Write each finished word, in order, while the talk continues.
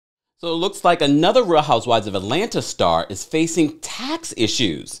So it looks like another Real Housewives of Atlanta star is facing tax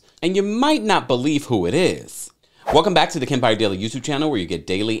issues, and you might not believe who it is. Welcome back to the Kempire Daily YouTube channel, where you get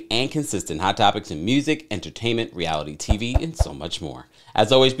daily and consistent hot topics in music, entertainment, reality TV, and so much more.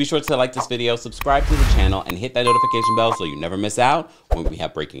 As always, be sure to like this video, subscribe to the channel, and hit that notification bell so you never miss out when we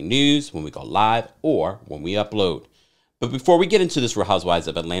have breaking news, when we go live, or when we upload. But before we get into this Real Housewives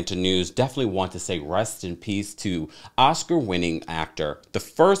of Atlanta news, definitely want to say rest in peace to Oscar-winning actor, the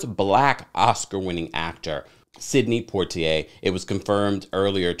first Black Oscar-winning actor, Sidney Poitier. It was confirmed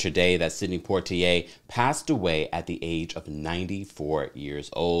earlier today that Sidney Poitier passed away at the age of 94 years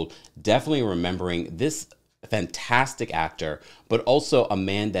old. Definitely remembering this fantastic actor, but also a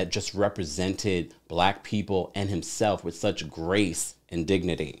man that just represented Black people and himself with such grace and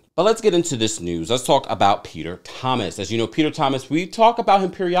dignity. But let's get into this news. Let's talk about Peter Thomas. As you know, Peter Thomas, we talk about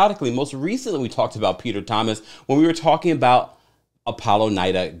him periodically. Most recently, we talked about Peter Thomas when we were talking about Apollo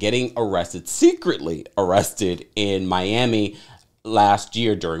Nida getting arrested, secretly arrested in Miami last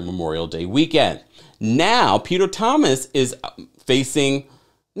year during Memorial Day weekend. Now, Peter Thomas is facing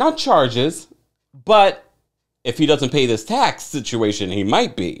not charges, but if he doesn't pay this tax situation, he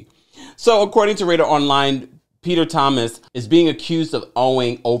might be. So according to Radar Online, Peter Thomas is being accused of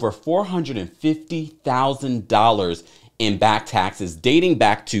owing over $450,000 in back taxes dating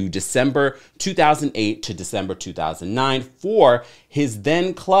back to December 2008 to December 2009 for his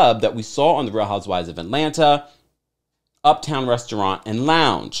then club that we saw on the Real Housewives of Atlanta, Uptown Restaurant and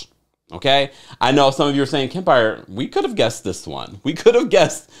Lounge. Okay, I know some of you are saying, Kempire, we could have guessed this one. We could have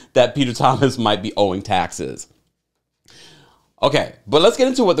guessed that Peter Thomas might be owing taxes. Okay, but let's get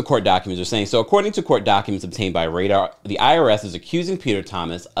into what the court documents are saying. So according to court documents obtained by Radar, the IRS is accusing Peter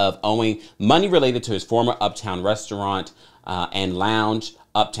Thomas of owing money related to his former Uptown Restaurant and Lounge,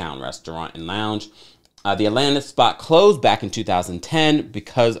 Uptown Restaurant and Lounge. The Atlanta spot closed back in 2010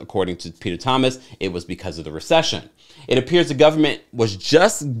 because, according to Peter Thomas, it was because of the recession. It appears the government was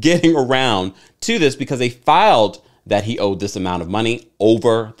just getting around to this because they filed that he owed this amount of money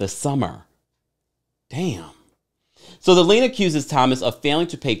over the summer. Damn. So the lien accuses Thomas of failing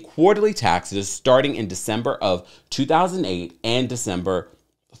to pay quarterly taxes starting in December of 2008 and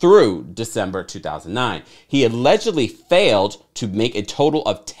through December 2009. He allegedly failed to make a total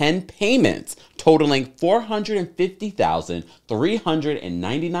of 10 payments, totaling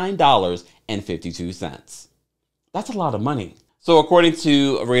 $450,399.52. That's a lot of money. So according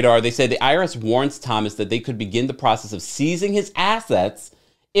to Radar, they say the IRS warns Thomas that they could begin the process of seizing his assets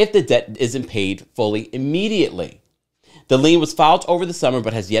if the debt isn't paid fully immediately. The lien was filed over the summer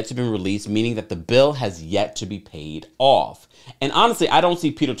but has yet to be released, meaning that the bill has yet to be paid off. And honestly, I don't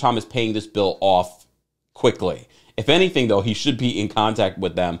see Peter Thomas paying this bill off quickly. If anything, though, he should be in contact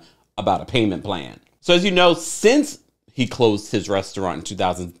with them about a payment plan. So as you know, since he closed his restaurant in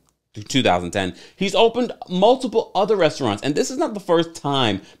 2010, he's opened multiple other restaurants. And this is not the first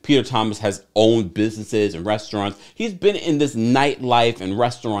time Peter Thomas has owned businesses and restaurants. He's been in this nightlife and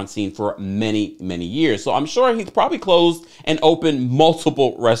restaurant scene for many, many years. So I'm sure he's probably closed and opened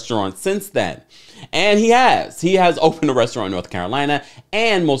multiple restaurants since then. And he has opened a restaurant in North Carolina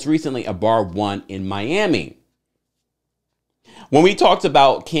and most recently a bar one in Miami. When we talked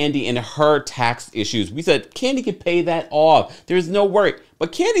about Candy and her tax issues, we said Candy could pay that off. There's no worry.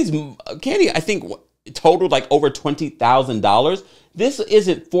 But Candy, I think, totaled like over $20,000. This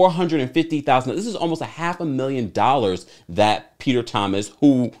isn't $450,000. This is almost $500,000 that Peter Thomas,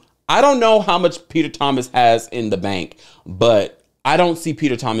 who I don't know how much Peter Thomas has in the bank, but I don't see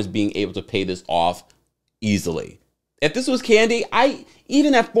Peter Thomas being able to pay this off easily. If this was Candy,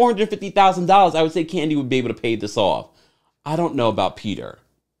 even at $450,000, I would say Candy would be able to pay this off. I don't know about Peter.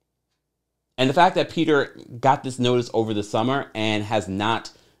 And the fact that Peter got this notice over the summer and has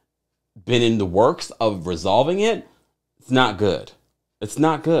not been in the works of resolving it, it's not good. It's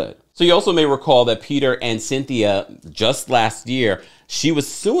not good. So you also may recall that Peter and Cynthia, just last year, she was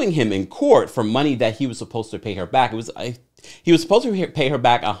suing him in court for money that he was supposed to pay her back. He was supposed to pay her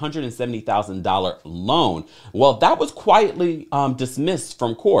back a $170,000 loan. Well, that was quietly dismissed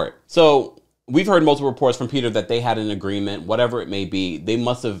from court. So we've heard multiple reports from Peter that they had an agreement, whatever it may be. They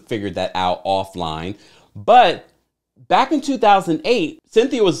must have figured that out offline. But back in 2008,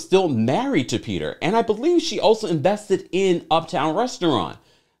 Cynthia was still married to Peter. And I believe she also invested in Uptown Restaurant.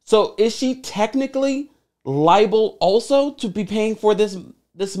 So is she technically liable also to be paying for this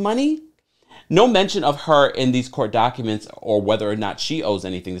money? No mention of her in these court documents or whether or not she owes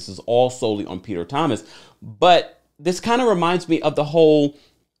anything. This is all solely on Peter Thomas. But this kind of reminds me of the whole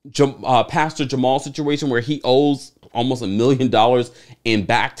Pastor Jamal situation where he owes almost $1 million in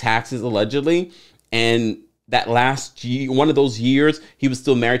back taxes allegedly, and that last year, one of those years, he was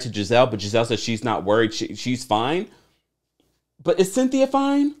still married to Giselle, but Giselle says she's not worried. She's fine. But is Cynthia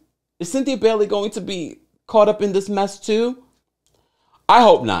fine? Is Cynthia Bailey going to be caught up in this mess too? I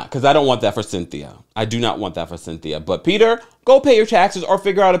hope not, because I don't want that for Cynthia. I do not want that for Cynthia. But Peter, go pay your taxes or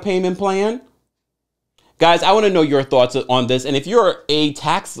figure out a payment plan. Guys, I want to know your thoughts on this. And if you're a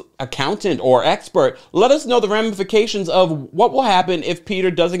tax accountant or expert, let us know the ramifications of what will happen if Peter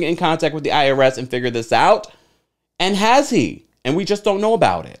doesn't get in contact with the IRS and figure this out. And has he? And we just don't know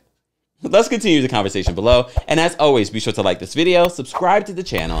about it. Let's continue the conversation below. And as always, be sure to like this video, subscribe to the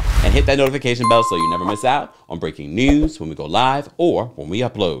channel, and hit that notification bell so you never miss out on breaking news when we go live or when we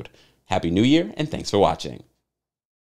upload. Happy New Year, and thanks for watching.